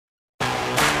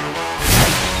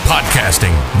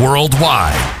Podcasting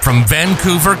worldwide from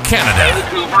Vancouver, Canada.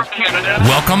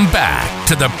 Welcome back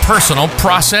to the Personal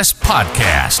Process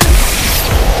Podcast.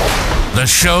 The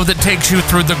show that takes you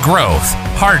through the growth,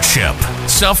 hardship,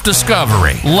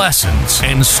 self-discovery, lessons,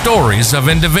 and stories of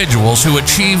individuals who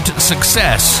achieved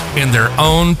success in their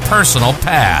own personal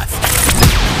path.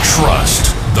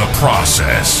 Trust the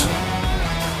process.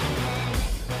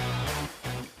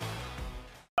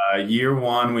 Year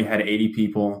one, we had 80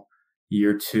 people.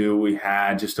 Year two, we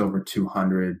had just over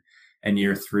 200. And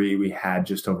year three, we had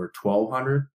just over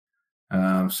 1,200.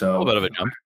 So a little bit of a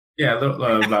jump. Yeah,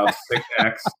 about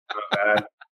 6x. Not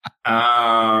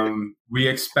bad. We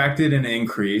expected an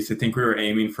increase. I think we were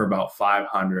aiming for about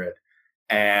 500.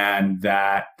 And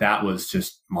that was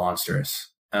just monstrous.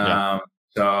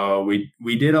 So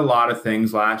we did a lot of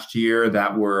things last year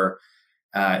that were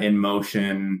in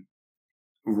motion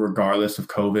regardless of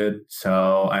COVID.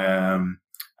 So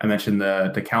I mentioned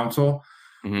the council.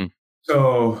 Mm-hmm.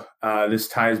 So this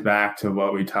ties back to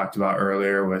what we talked about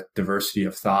earlier with diversity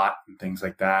of thought and things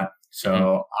like that.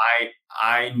 So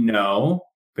I know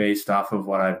based off of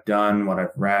what I've done, what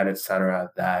I've read, et cetera,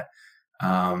 that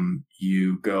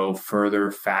you go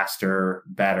further, faster,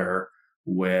 better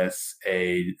with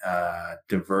a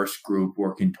diverse group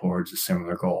working towards a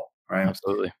similar goal, right?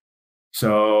 Absolutely.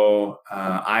 So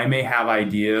I may have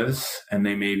ideas and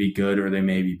they may be good or they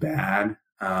may be bad.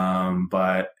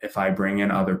 But if I bring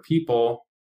in other people,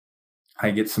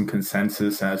 I get some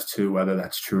consensus as to whether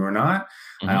that's true or not.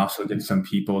 Mm-hmm. I also get some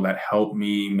people that help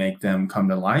me make them come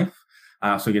to life.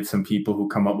 I also get some people who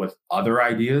come up with other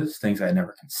ideas, things I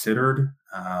never considered,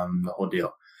 the whole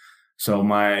deal. So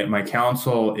my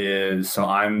council is, so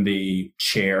I'm the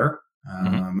chair.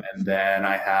 And then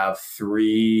I have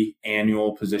 3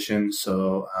 annual positions.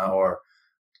 So,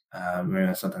 maybe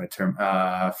that's not the right term,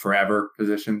 forever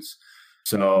positions.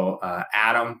 So,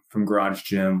 Adam from Garage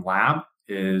Gym Lab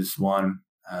is one,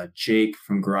 Jake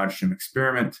from Garage Gym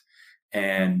Experiment,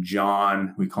 and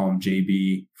John, we call him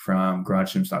JB from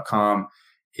GarageGyms.com,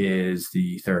 is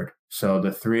the third. So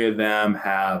the 3 of them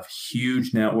have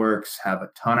huge networks, have a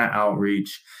ton of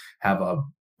outreach, have a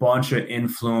bunch of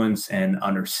influence and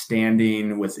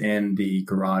understanding within the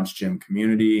garage gym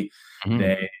community. Mm-hmm.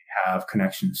 They have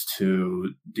connections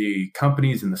to the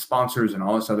companies and the sponsors and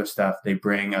all this other stuff. They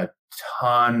bring a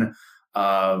ton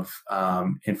of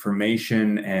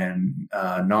information and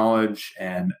knowledge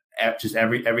and just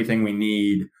everything we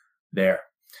need there.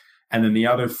 And then the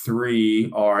other 3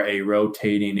 are a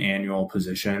rotating annual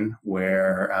position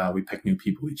where we pick new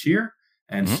people each year.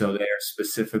 And so they are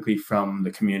specifically from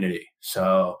the community.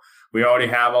 So we already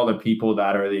have all the people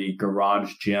that are the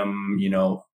garage gym,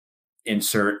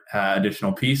 insert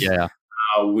additional piece. Yeah.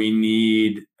 We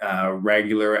need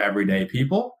regular everyday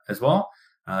people as well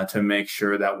to make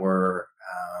sure that we're,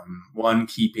 one,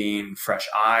 keeping fresh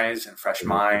eyes and fresh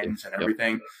minds and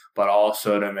everything, but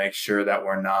also to make sure that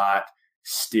we're not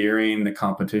steering the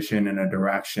competition in a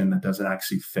direction that doesn't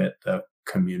actually fit the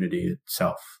community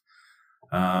itself.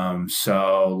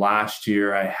 So last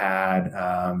year I had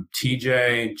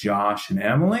TJ, Josh, and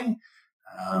Emily.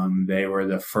 They were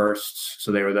the first,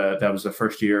 so that was the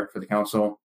first year for the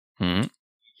council. Mm-hmm.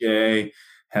 TJ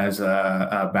has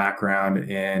a background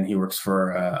in, he works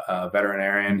for a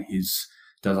veterinarian.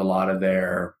 Does a lot of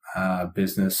their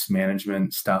business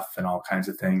management stuff and all kinds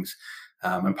of things.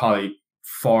 I'm probably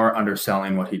far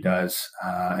underselling what he does.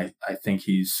 I think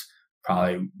he's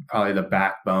probably the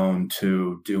backbone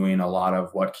to doing a lot of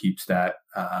what keeps that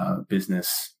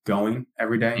business going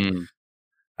every day.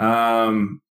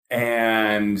 And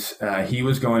he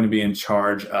was going to be in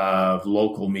charge of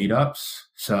local meetups.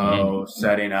 So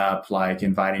setting up, like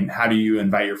how do you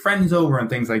invite your friends over and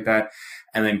things like that.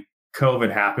 And then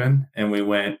COVID happened and we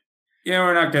went,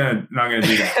 we're not gonna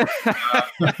do that.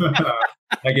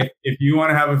 Like if you want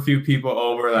to have a few people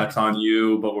over, that's on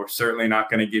you, but we're certainly not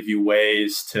going to give you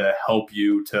ways to help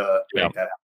you to make that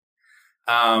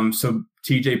happen. So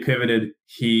TJ pivoted.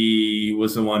 He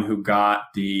was the one who got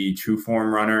the True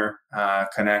Form Runner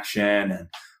connection and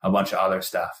a bunch of other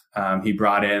stuff. He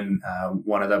brought in,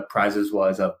 one of the prizes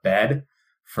was a bed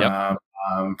from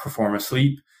Perform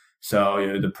Asleep.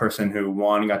 So the person who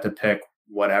won got to pick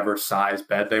whatever size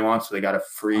bed they want. So they got a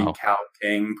free Cal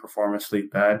King Perform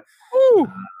Asleep bed.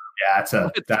 That's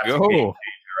a game changer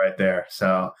right there.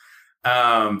 So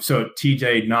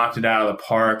TJ knocked it out of the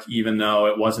park, even though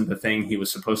it wasn't the thing he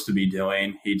was supposed to be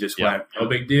doing. He just went, no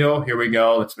big deal. Here we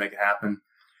go. Let's make it happen.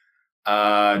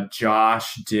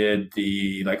 Josh did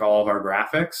all of our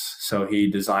graphics. So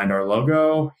he designed our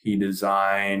logo. He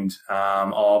designed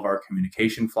all of our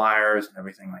communication flyers and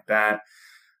everything like that.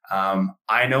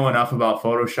 I know enough about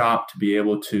Photoshop to be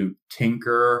able to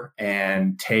tinker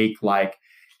and take like,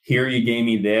 here you gave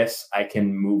me this, I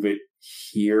can move it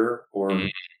here or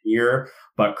here,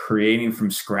 but creating from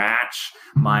scratch,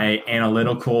 my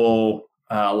analytical,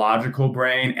 logical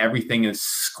brain, everything is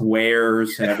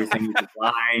squares and everything is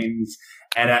lines.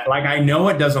 And I know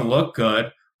it doesn't look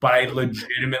good, but I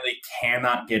legitimately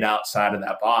cannot get outside of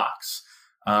that box.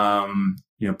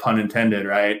 Pun intended,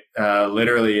 right?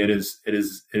 Literally it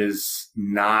is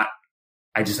not,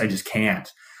 I just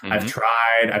can't. I've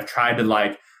tried to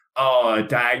like, a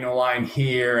diagonal line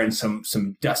here and some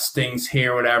dustings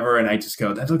here, whatever. And I just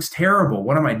go, that looks terrible.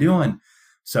 What am I doing?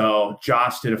 So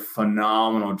Josh did a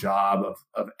phenomenal job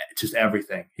of just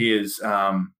everything. He is,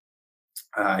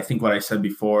 I think what I said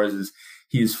before is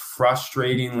he is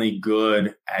frustratingly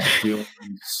good at doing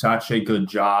such a good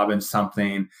job in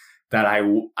something that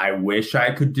I wish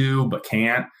I could do, but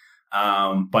can't.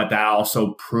 But that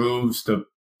also proves the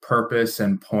purpose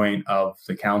and point of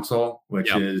the council,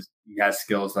 which is he has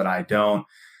skills that I don't.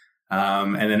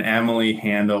 And then Emily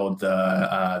handled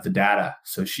the data.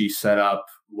 So she set up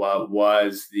what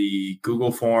was the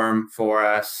Google form for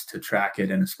us to track it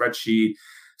in a spreadsheet.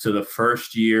 So the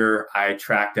first year I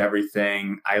tracked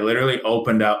everything. I literally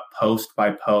opened up post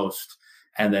by post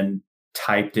and then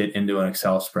typed it into an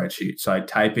Excel spreadsheet. So I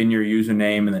type in your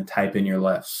username and then type in your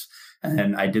lists.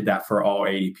 And I did that for all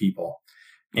 80 people.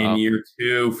 In year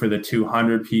 2, for the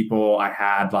 200 people, I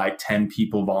had like 10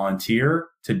 people volunteer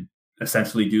to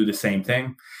essentially do the same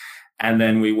thing. And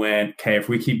then we went, okay, if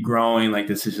we keep growing, like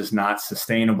this is just not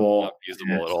sustainable. Not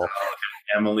feasible at all.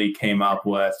 Emily came up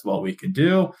with what we could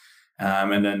do.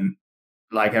 And then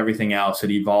like everything else,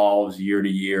 it evolves year to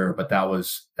year, but that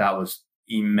was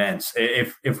immense.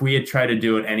 If we had tried to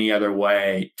do it any other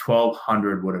way,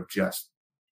 1,200 would have just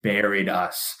buried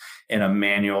us in a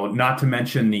manual, not to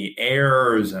mention the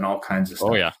errors and all kinds of stuff.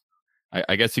 Oh, yeah.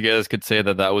 I guess you guys could say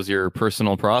that was your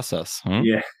personal process. Huh?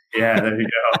 Yeah, there you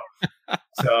go.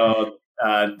 So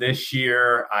this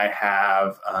year I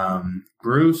have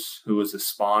Bruce, who was a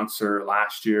sponsor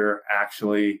last year,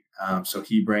 actually. So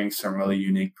he brings some really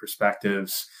unique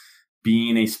perspectives,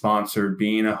 being a sponsor,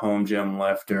 being a home gym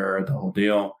lifter, the whole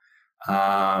deal.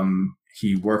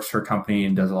 He works for a company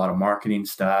and does a lot of marketing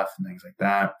stuff and things like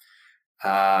that.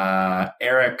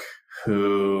 Eric,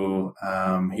 who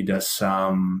he does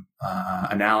some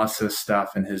analysis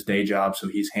stuff in his day job. So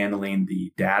he's handling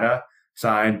the data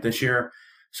side this year.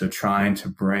 So trying to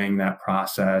bring that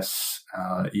process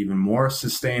even more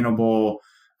sustainable,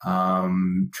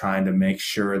 trying to make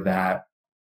sure that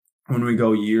when we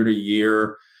go year to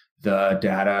year, the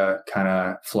data kind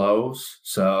of flows.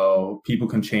 So people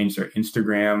can change their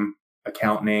Instagram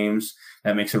account names.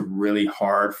 That makes it really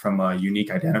hard from a unique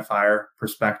identifier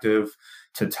perspective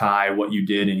to tie what you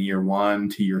did in year 1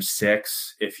 to year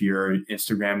 6. If your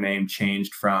Instagram name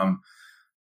changed from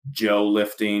Joe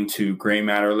lifting to gray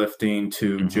matter lifting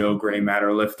to Joe gray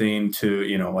matter lifting to,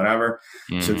 whatever.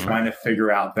 So trying to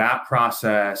figure out that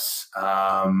process.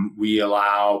 We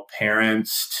allow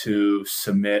parents to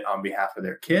submit on behalf of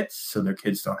their kids, so their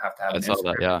kids don't have to have an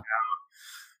Instagram account.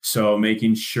 So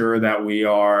making sure that we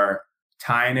are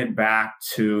tying it back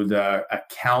to the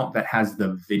account that has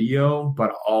the video,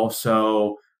 but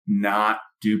also not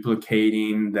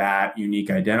duplicating that unique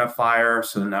identifier.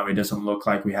 So that way it doesn't look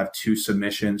like we have 2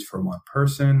 submissions for one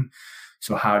person.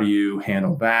 So how do you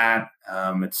handle that?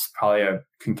 It's probably a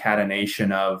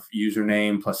concatenation of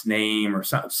username plus name or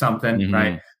something,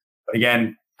 right? But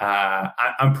again,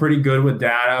 I'm pretty good with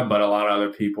data, but a lot of other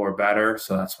people are better.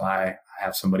 So that's why I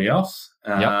have somebody else.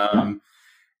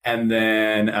 And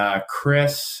then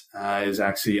Chris is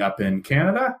actually up in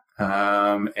Canada.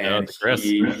 And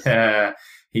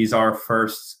he's our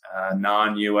first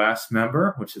non-US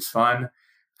member, which is fun.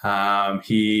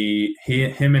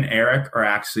 Him and Eric are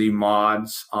actually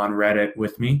mods on Reddit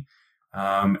with me.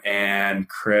 And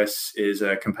Chris is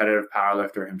a competitive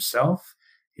powerlifter himself.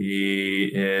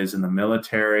 He is in the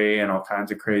military and all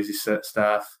kinds of crazy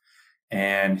stuff.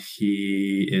 And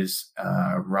he is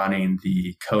running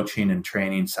the coaching and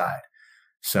training side.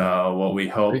 So what we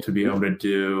hope to be able to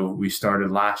do, we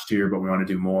started last year, but we want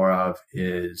to do more of,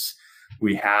 is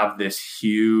we have this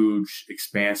huge,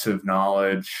 expansive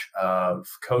knowledge of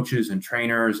coaches and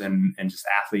trainers and just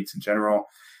athletes in general.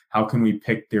 How can we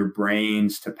pick their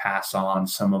brains to pass on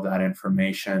some of that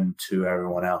information to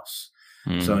everyone else?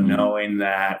 So knowing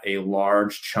that a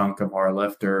large chunk of our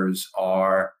lifters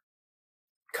are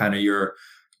kind of your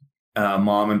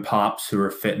mom and pops who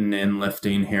are fitting in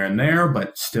lifting here and there,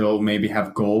 but still maybe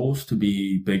have goals to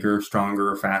be bigger,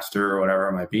 stronger, faster, or whatever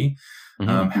it might be.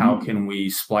 How can we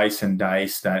splice and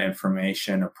dice that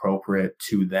information appropriate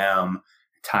to them,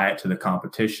 tie it to the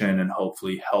competition, and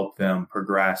hopefully help them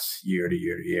progress year to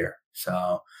year to year?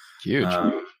 So huge.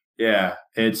 Yeah,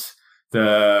 it's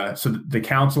the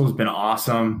council has been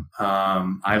awesome.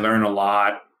 I learn a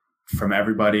lot from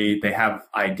everybody. They have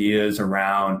ideas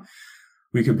around,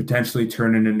 we could potentially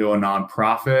turn it into a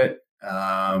nonprofit,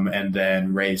 and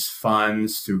then raise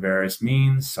funds through various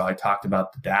means. So I talked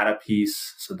about the data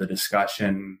piece. So the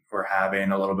discussion we're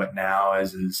having a little bit now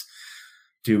is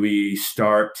do we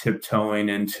start tiptoeing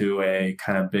into a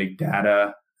kind of big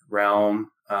data realm,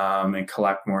 and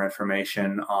collect more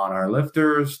information on our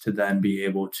lifters to then be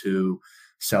able to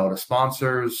sell to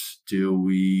sponsors? Do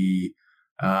we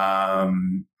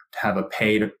have a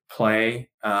pay to play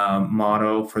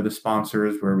motto for the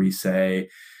sponsors where we say,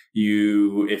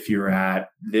 if you're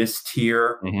at this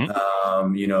tier,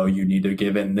 you need to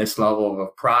give in this level of a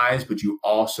prize, but you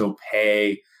also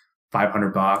pay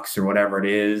 $500 or whatever it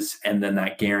is, and then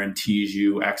that guarantees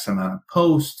you X amount of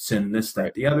posts and this,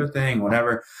 that, the other thing,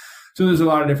 whatever. So there's a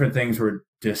lot of different things we're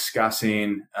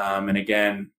discussing. And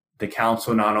again, the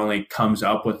council not only comes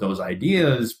up with those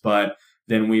ideas, but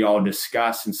then we all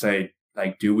discuss and say,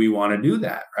 like, do we want to do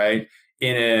that? Right.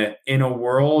 In a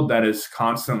world that is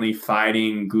constantly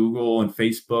fighting Google and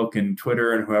Facebook and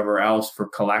Twitter and whoever else for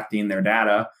collecting their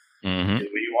data, do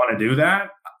we want to do that?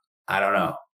 I don't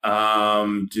know.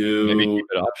 Maybe keep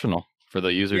it optional for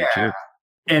the user to choose.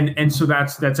 And so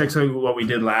that's actually what we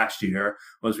did last year.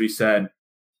 Was we said,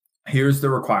 here's the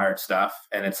required stuff,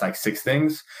 and it's like 6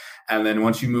 things. And then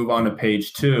once you move on to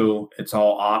page 2, it's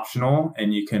all optional,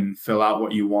 and you can fill out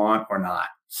what you want or not.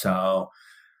 So,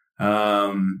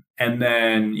 and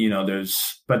then,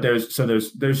 there's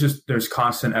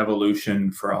constant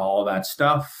evolution for all that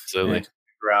stuff. Absolutely. And to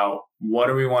figure out, what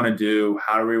do we want to do?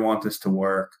 How do we want this to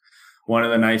work? One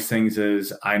of the nice things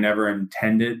is I never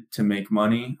intended to make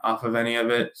money off of any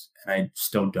of it, and I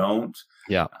still don't.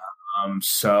 Yeah.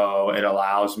 So it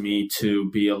allows me to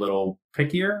be a little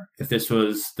pickier. If this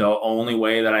was the only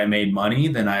way that I made money,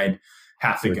 then I'd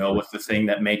have to go with the thing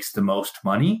that makes the most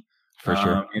money. For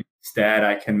sure. Instead,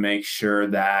 I can make sure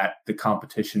that the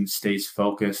competition stays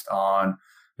focused on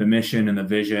the mission and the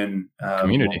vision of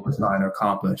community. What we're trying to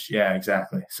accomplish. Yeah,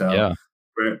 exactly. So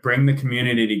bring the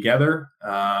community together,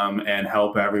 and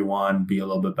help everyone be a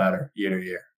little bit better year to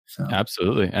year. So.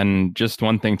 Absolutely. And just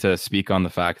one thing to speak on the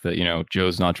fact that,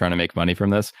 Joe's not trying to make money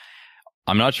from this.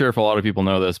 I'm not sure if a lot of people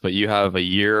know this, but you have a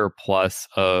year plus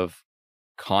of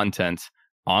content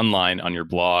online on your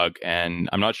blog. And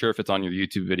I'm not sure if it's on your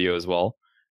YouTube video as well.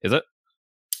 Is it?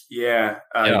 Yeah.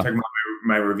 You're talking about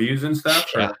my reviews and stuff?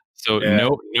 Yeah. So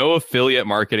no affiliate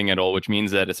marketing at all, which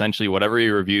means that essentially whatever he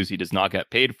reviews, he does not get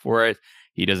paid for it.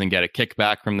 He doesn't get a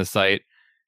kickback from the site.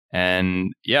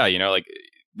 And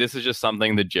this is just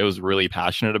something that Joe's really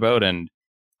passionate about. And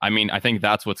I mean, I think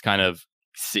that's what's kind of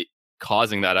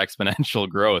causing that exponential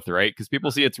growth, right? Because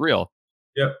people see it's real.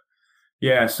 Yep.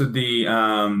 Yeah. So the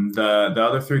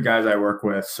other 3 guys I work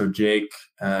with, so Jake,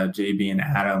 JB, and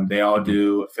Adam, they all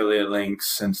do affiliate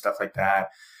links and stuff like that.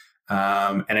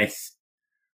 And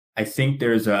I think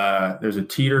there's a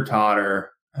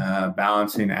teeter-totter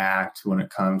balancing act when it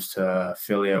comes to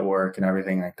affiliate work and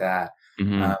everything like that.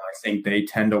 I think they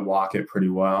tend to walk it pretty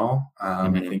well. I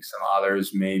think some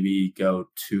others maybe go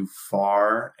too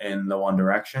far in the one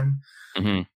direction.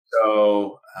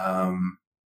 So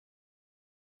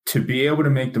to be able to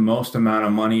make the most amount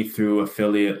of money through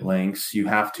affiliate links, you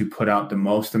have to put out the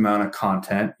most amount of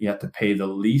content. You have to pay the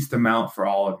least amount for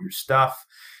all of your stuff.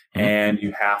 And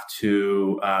you have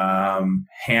to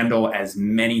handle as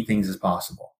many things as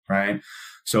possible, right?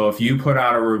 So if you put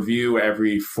out a review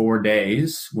every 4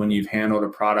 days when you've handled a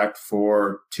product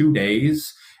for 2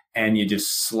 days, and you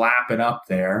just slap it up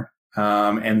there,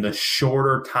 and the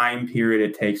shorter time period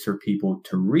it takes for people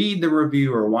to read the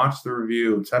review or watch the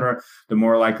review, et cetera, the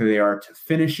more likely they are to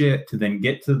finish it, to then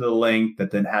get to the link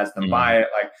that then has them buy it.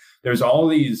 Like, there's all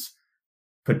these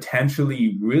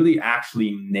potentially really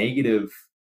actually negative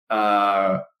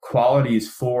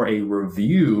qualities for a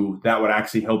review that would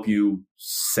actually help you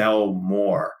sell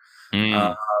more.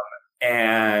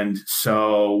 And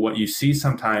so what you see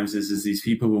sometimes is these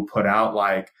people who put out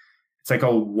it's like a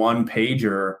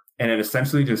 1-pager, and it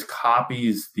essentially just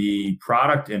copies the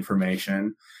product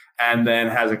information and then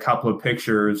has a couple of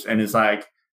pictures and is like,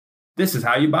 this is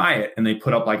how you buy it. And they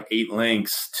put up 8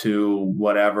 links to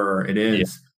whatever it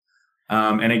is.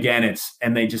 And again,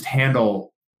 they just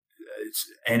handle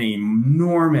an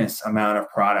enormous amount of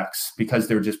products because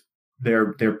they're just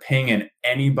they're pinging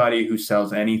anybody who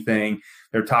sells anything.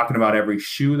 They're talking about every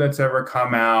shoe that's ever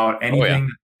come out, anything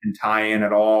that can tie in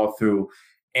at all through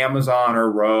Amazon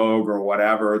or Rogue or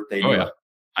whatever. They do it.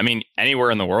 I mean,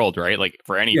 anywhere in the world, right? Like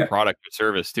for any product or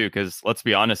service too, because let's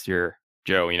be honest here,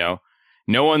 Joe,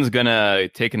 no one's going to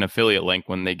take an affiliate link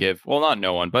when they give, well, not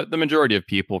no one, but the majority of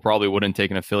people probably wouldn't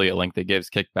take an affiliate link that gives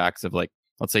kickbacks of like,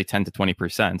 let's say 10 to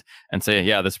 20% and say,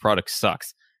 yeah, this product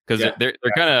sucks. Because they're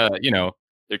kind of,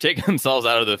 they're taking themselves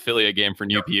out of the affiliate game for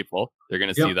new people. They're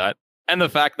going to see that. And the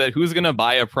fact that who's going to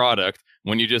buy a product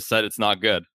when you just said it's not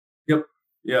good?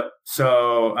 Yep.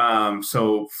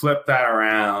 So flip that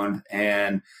around,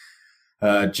 and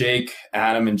Jake,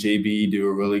 Adam, and JB do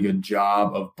a really good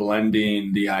job of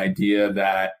blending the idea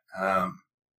that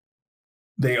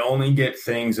they only get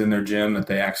things in their gym that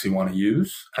they actually want to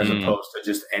use, as opposed to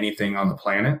just anything on the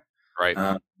planet.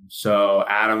 Right. So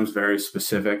Adam's very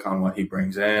specific on what he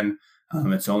brings in.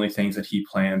 It's only things that he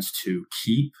plans to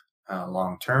keep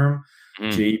long term.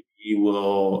 JB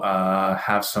will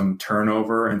have some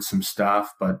turnover and some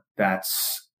stuff, but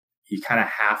you kind of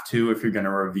have to if you're going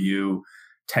to review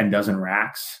 10 dozen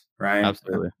racks, right?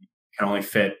 Absolutely. You can only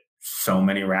fit so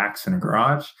many racks in a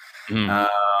garage.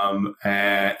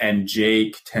 And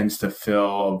Jake tends to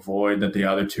fill a void that the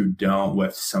other two don't,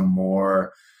 with some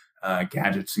more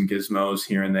gadgets and gizmos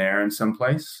here and there in some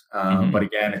place. But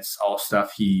again, it's all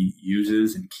stuff he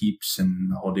uses and keeps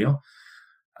and the whole deal.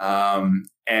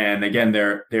 And again,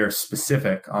 they're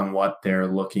specific on what they're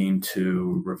looking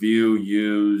to review,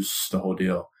 use, the whole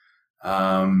deal.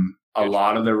 A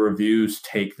lot of the reviews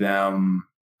take them,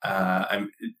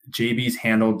 JB's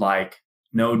handled, like,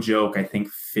 no joke, I think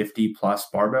 50 plus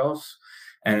barbells,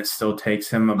 and it still takes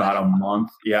him about a month.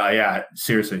 Yeah.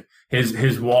 Seriously.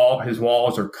 His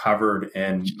walls are covered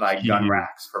in like gun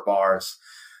racks for bars.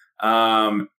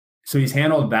 So he's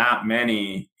handled that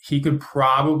many. He could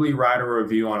probably write a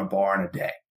review on a bar in a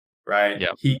day, right?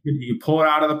 Yeah. He pull it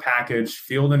out of the package,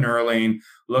 feel the knurling,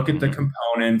 look at the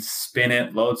components, spin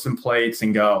it, load some plates,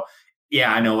 and go,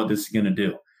 yeah, I know what this is going to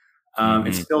do.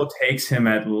 It still takes him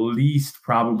at least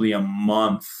probably a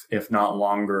month, if not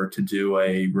longer, to do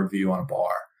a review on a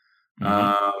bar.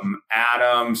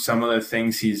 Adam, some of the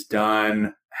things he's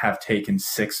done have taken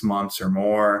 6 months or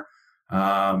more.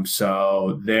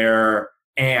 So they're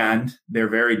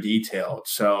very detailed.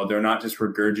 So they're not just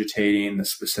regurgitating the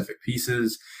specific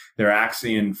pieces. They're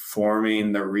actually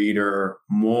informing the reader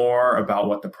more about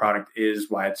what the product is,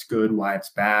 why it's good, why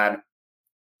it's bad,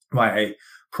 why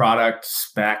product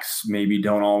specs maybe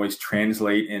don't always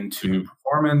translate into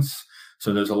performance.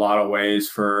 So there's a lot of ways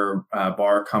for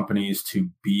bar companies to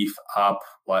beef up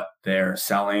what they're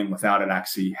selling without it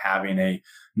actually having a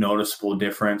noticeable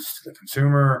difference to the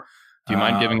consumer. Do you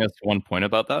mind giving us one point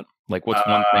about that? Like, what's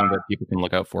one thing that people can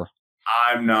look out for?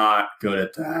 I'm not good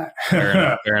at that.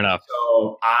 Fair enough.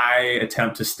 So I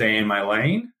attempt to stay in my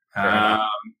lane.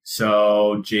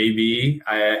 So JB,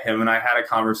 him and I had a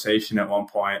conversation at one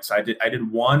point. So I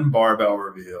did one barbell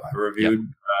review. I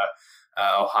reviewed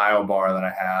Ohio bar that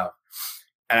I have,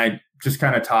 and I just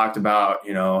kind of talked about,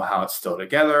 how it's still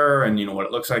together and, what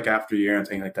it looks like after a year and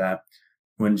things like that.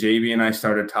 When JB and I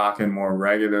started talking more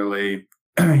regularly,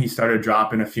 he started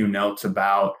dropping a few notes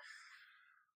about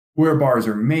where bars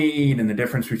are made and the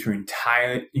difference between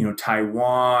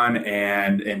Taiwan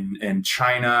and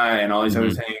China and all these other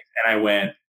things. And I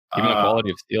went, even the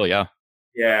quality of steel. Yeah.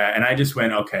 And I just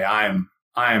went, okay, I am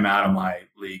out of my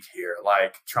league here.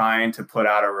 Like, trying to put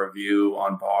out a review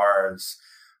on bars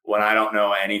when I don't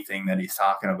know anything that he's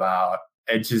talking about.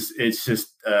 It's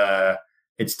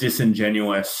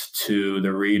disingenuous to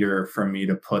the reader for me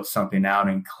to put something out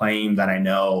and claim that I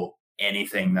know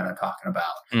anything that I'm talking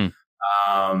about.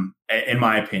 In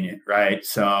my opinion, right?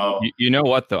 So you know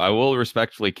what, though, I will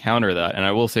respectfully counter that, and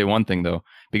I will say one thing, though,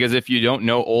 because if you don't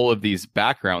know all of these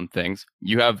background things,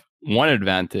 you have one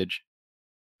advantage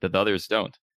that the others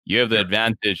don't. You have the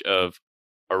advantage of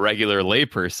a regular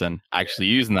layperson actually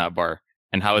using that bar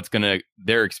and how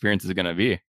their experience is gonna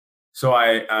be. So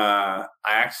I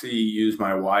actually use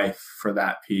my wife for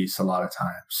that piece a lot of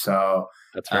times. So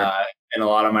that's fair. In a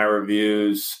lot of my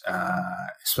reviews,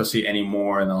 especially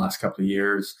anymore in the last couple of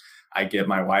years, I give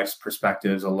my wife's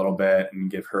perspectives a little bit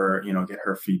and give her, get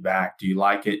her feedback. Do you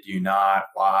like it? Do you not?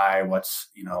 Why? What's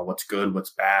good?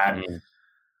 What's bad?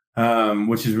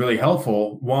 Which is really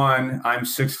helpful. One, I'm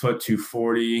 6'2",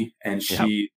 240, and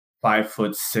she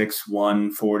 5'6",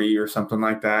 140 or something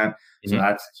like that. So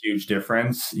that's a huge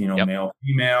difference. Male,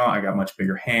 female. I got much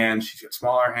bigger hands. She's got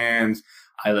smaller hands.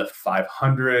 I lift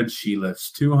 500. She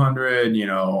lifts 200.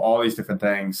 All these different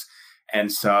things.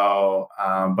 And so,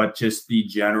 but just the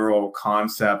general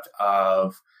concept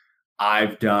of,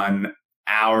 I've done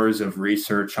hours of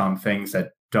research on things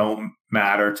that don't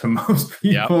matter to most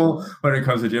people when it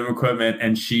comes to gym equipment.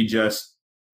 And she just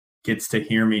gets to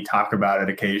hear me talk about it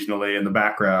occasionally in the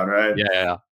background. Right.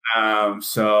 Yeah.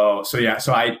 So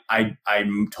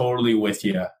I'm totally with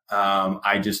you.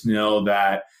 I just know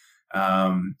that,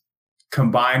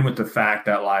 combined with the fact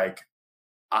that like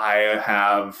I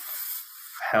have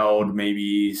held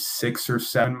maybe 6 or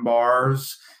 7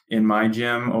 bars in my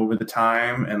gym over the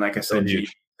time. And like I said, G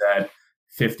said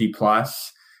 50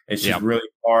 plus. It's just really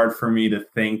hard for me to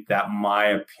think that my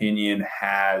opinion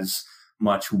has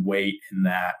much weight in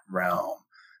that realm.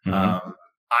 I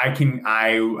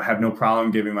have no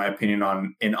problem giving my opinion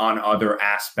on other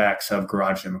aspects of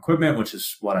garage gym equipment, which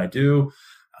is what I do.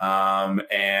 But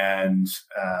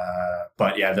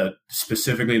yeah,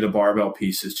 specifically the barbell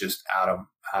piece is just out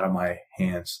of my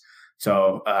hands.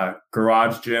 So,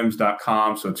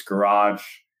 garagegyms.com. So it's garage,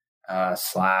 /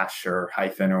 or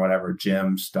hyphen or whatever,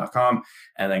 gyms.com.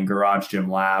 And then Garage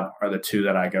Gym Lab are the two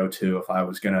that I go to if I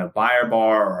was going to buy a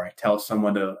bar, or I tell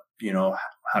someone to,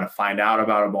 how to find out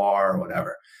about a bar or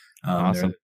whatever.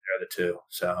 Awesome. They're the two.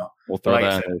 So we'll throw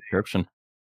that in the description.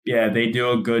 Yeah, they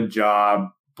do a good job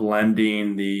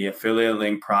blending the affiliate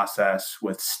link process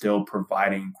with still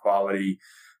providing quality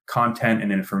content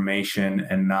and information,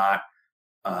 and not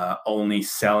only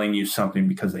selling you something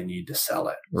because they need to sell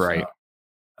it. Right.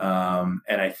 So,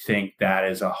 and I think that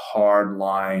is a hard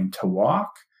line to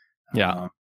walk. Yeah.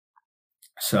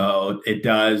 So it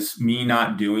does, me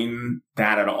not doing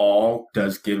that at all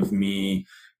does give me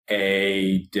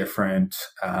a different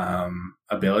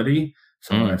ability.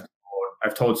 So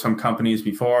I've told some companies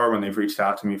before when they've reached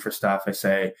out to me for stuff, I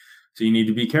say, so you need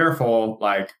to be careful.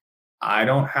 Like, I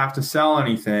don't have to sell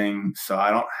anything, so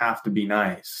I don't have to be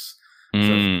nice. So if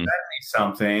you send me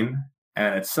something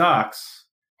and it sucks,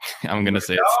 I'm going to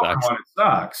say it sucks. When it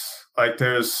sucks. Like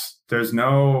there's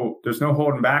no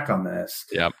holding back on this.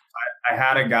 Yep. I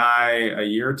had a guy a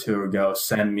year or two ago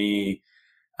send me,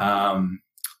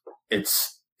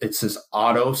 it's this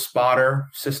auto spotter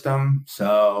system.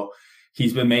 So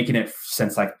he's been making it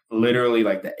since like literally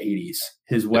like the 80s.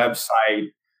 His website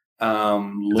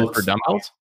looks for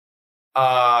dumbbells.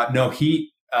 No,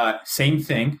 same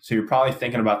thing. So you're probably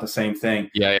thinking about the same thing.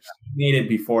 Yeah. He made it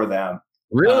before them.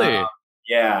 Really?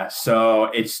 Yeah.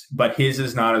 So but his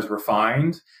is not as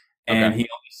refined, and he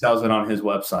only sells it on his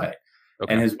website.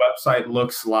 Okay. And his website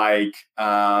looks like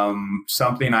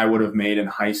something I would have made in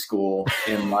high school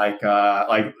in like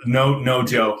no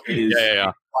joke. It is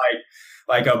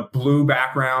like a blue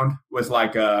background with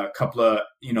like a couple of,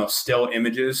 still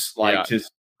images,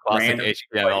 just classic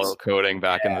HTML coding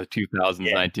back in the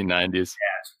 2000s, 1990s.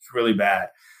 Yeah, it's really bad.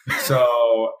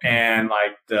 So, and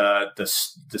like the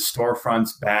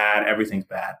storefront's bad, everything's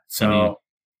bad. So,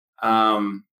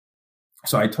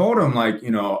 so I told him, like,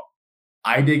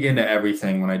 I dig into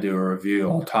everything when I do a review.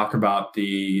 I'll talk about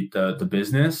the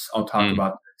business. I'll talk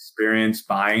about the experience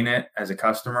buying it as a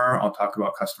customer. I'll talk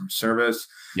about customer service.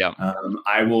 Yeah.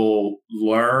 I will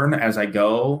learn as I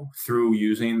go through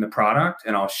using the product,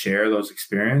 and I'll share those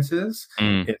experiences.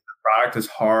 If the product is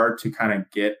hard to kind of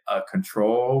get a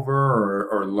control over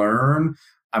or learn,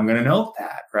 I'm going to note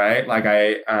that, right? Like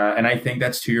and I think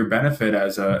that's to your benefit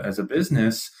as a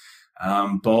business.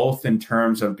 Both in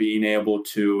terms of being able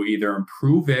to either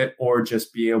improve it or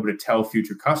just be able to tell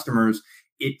future customers,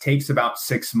 it takes about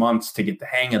 6 months to get the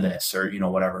hang of this, or,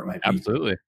 whatever it might be.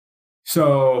 Absolutely.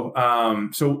 So,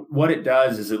 so what it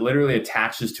does is it literally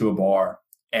attaches to a bar,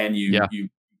 and you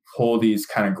pull these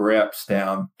kind of grips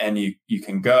down, and you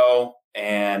can go,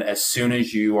 and as soon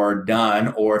as you are done,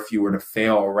 or if you were to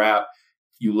fail a rep,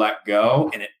 you let go,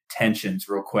 and it tensions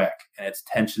real quick, and it's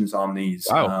tensions on these,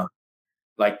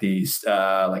 like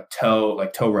toe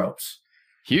ropes.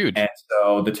 Huge. And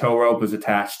so the toe rope is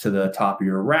attached to the top of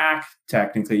your rack.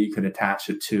 Technically, you could attach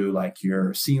it to like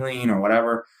your ceiling or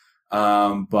whatever.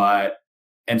 And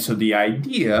so the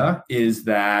idea is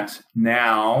that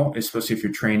now, especially if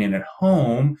you're training at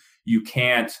home, you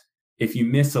can't, if you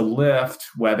miss a lift,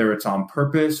 whether it's on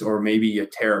purpose or maybe you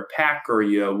tear a pec or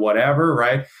you whatever,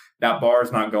 right? That bar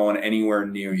is not going anywhere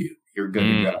near you. You're good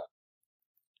to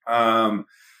go.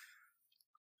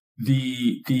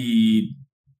 The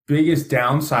biggest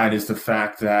downside is the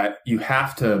fact that you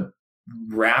have to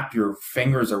wrap your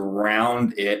fingers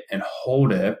around it and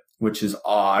hold it, which is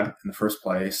odd in the first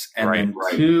place. And then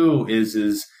two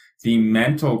is the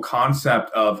mental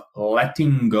concept of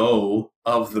letting go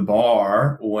of the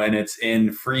bar when it's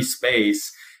in free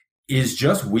space is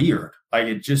just weird. Like,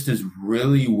 it just is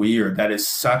really weird. That is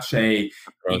such a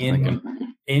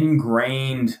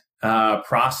ingrained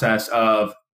process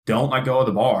of don't let go of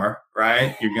the bar,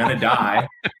 right? You're going to die.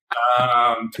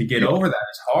 To get over that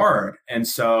is hard. And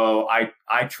so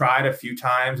I tried a few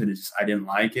times and I didn't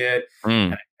like it.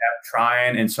 And I kept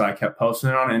trying. And so I kept posting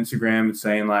it on Instagram and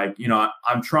saying like,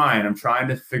 I'm trying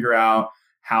to figure out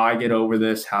how I get over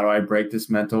this. How do I break this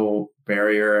mental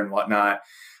barrier and whatnot?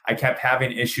 I kept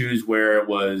having issues where it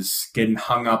was getting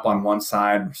hung up on one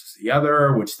side versus the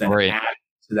other, which then added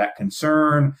to that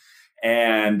concern.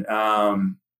 And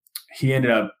he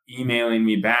ended up emailing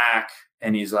me back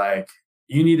and he's like,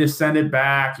 you need to send it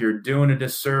back. You're doing a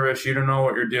disservice. You don't know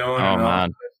what you're doing. Oh, and all man.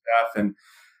 this stuff. And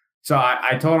so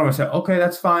I told him, I said, okay,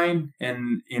 that's fine.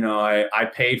 And, I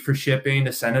paid for shipping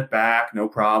to send it back. No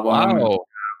problem. Wow.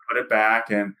 Put it back.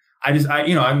 And I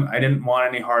didn't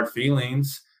want any hard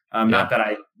feelings. Not that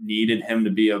I needed him to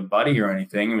be a buddy or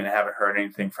anything. I mean, I haven't heard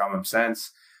anything from him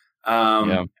since.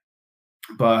 But,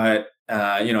 and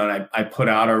I put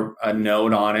out a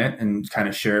note on it and kind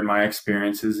of shared my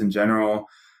experiences in general.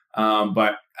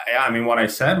 But yeah, I mean, what I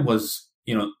said was,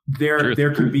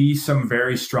 there could be some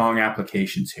very strong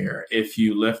applications here. If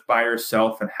you lift by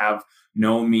yourself and have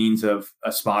no means of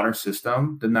a spotter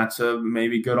system, then that's a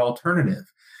maybe good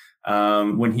alternative.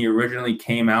 When he originally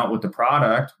came out with the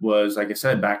product was, like I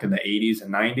said, back in the 80s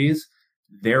and 90s,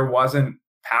 there wasn't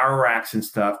power racks and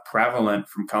stuff prevalent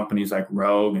from companies like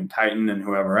Rogue and Titan and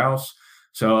whoever else.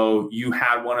 So you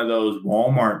had one of those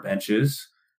Walmart benches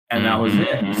and that was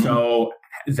it. So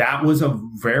that was a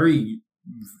very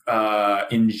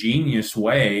ingenious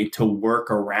way to work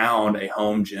around a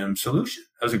home gym solution.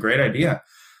 That was a great idea.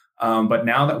 But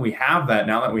now that we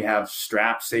have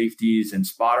strap safeties and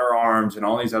spotter arms and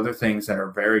all these other things that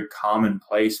are very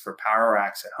commonplace for power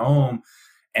racks at home,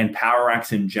 and power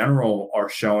racks in general are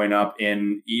showing up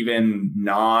in even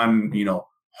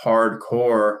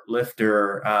hardcore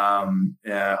lifter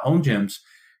home gyms,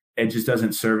 it just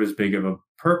doesn't serve as big of a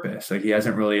purpose. Like he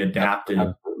hasn't really adapted.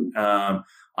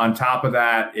 On top of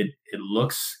that, it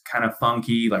looks kind of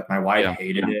funky. Like my wife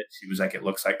hated it. She was like, it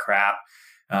looks like crap.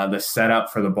 The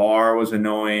setup for the bar was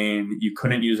annoying. You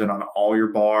couldn't use it on all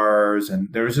your bars.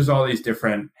 And there was just all these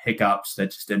different hiccups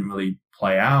that just didn't really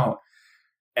play out.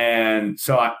 And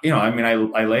so, I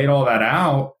laid all that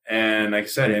out. And like I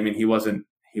said, I mean, he wasn't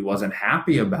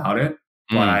happy about it,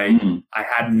 but I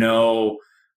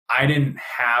didn't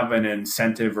have an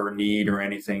incentive or need or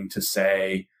anything to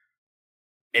say,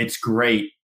 it's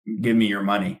great, give me your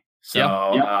money.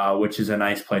 So, which is a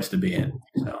nice place to be in.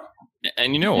 So.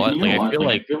 And you know what? I feel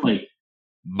like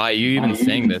by you even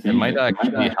saying this, it might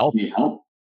actually help.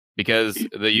 Because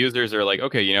the users are like,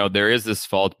 okay, there is this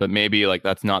fault, but maybe like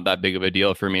that's not that big of a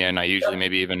deal for me. And I usually,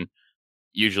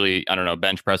 I don't know,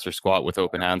 bench press or squat with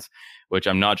open hands, which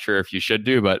I'm not sure if you should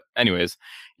do. But anyways,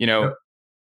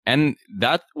 and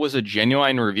that was a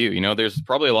genuine review. There's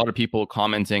probably a lot of people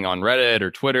commenting on Reddit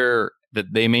or Twitter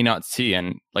that they may not see.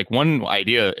 And like one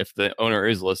idea, if the owner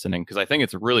is listening, because I think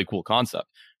it's a really cool concept,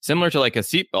 similar to like a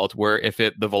seatbelt, where if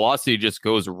the velocity just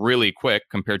goes really quick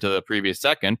compared to the previous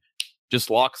second, just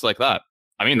locks like that.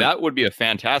 I mean, that would be a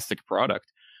fantastic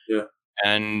product. Yeah.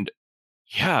 And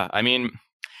yeah, I mean,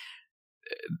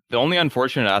 the only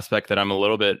unfortunate aspect that I'm a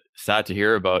little bit sad to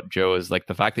hear about, Joe, is like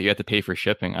the fact that you have to pay for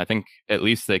shipping. I think at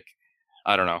least like,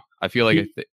 I don't know. I feel like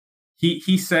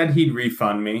he said he'd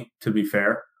refund me, to be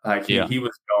fair. Like he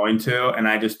was going to, and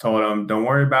I just told him, don't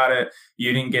worry about it.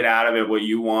 You didn't get out of it what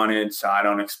you wanted. So I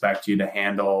don't expect you to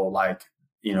handle like,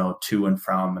 to and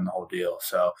from and the whole deal.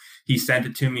 So he sent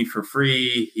it to me for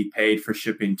free. He paid for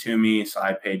shipping to me. So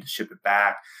I paid to ship it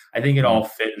back. I think it all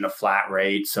fit in a flat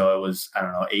rate. So it was, I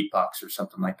don't know, $8 or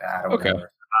something like that. Or okay.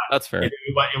 Whatever. That's fair. It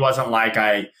wasn't like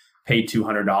I paid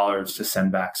 $200 to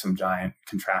send back some giant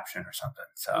contraption or something.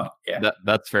 So yeah,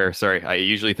 that's fair. Sorry. I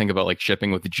usually think about like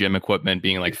shipping with the gym equipment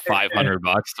being like $500.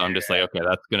 So I'm just like, okay,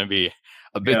 that's going to be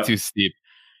a bit too steep.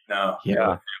 No.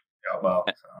 Yeah. Well,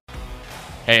 so.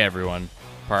 Hey everyone.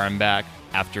 I'm back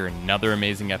after another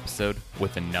amazing episode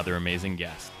with another amazing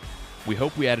guest. We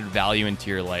hope we added value into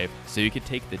your life so you could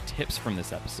take the tips from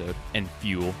this episode and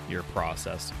fuel your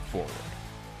process forward.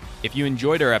 If you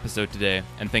enjoyed our episode today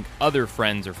and think other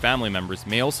friends or family members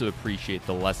may also appreciate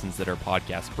the lessons that our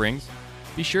podcast brings,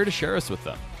 be sure to share us with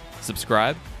them.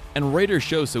 Subscribe and rate our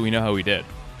show so we know how we did.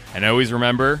 And always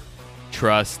remember,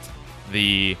 trust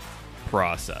the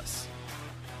process.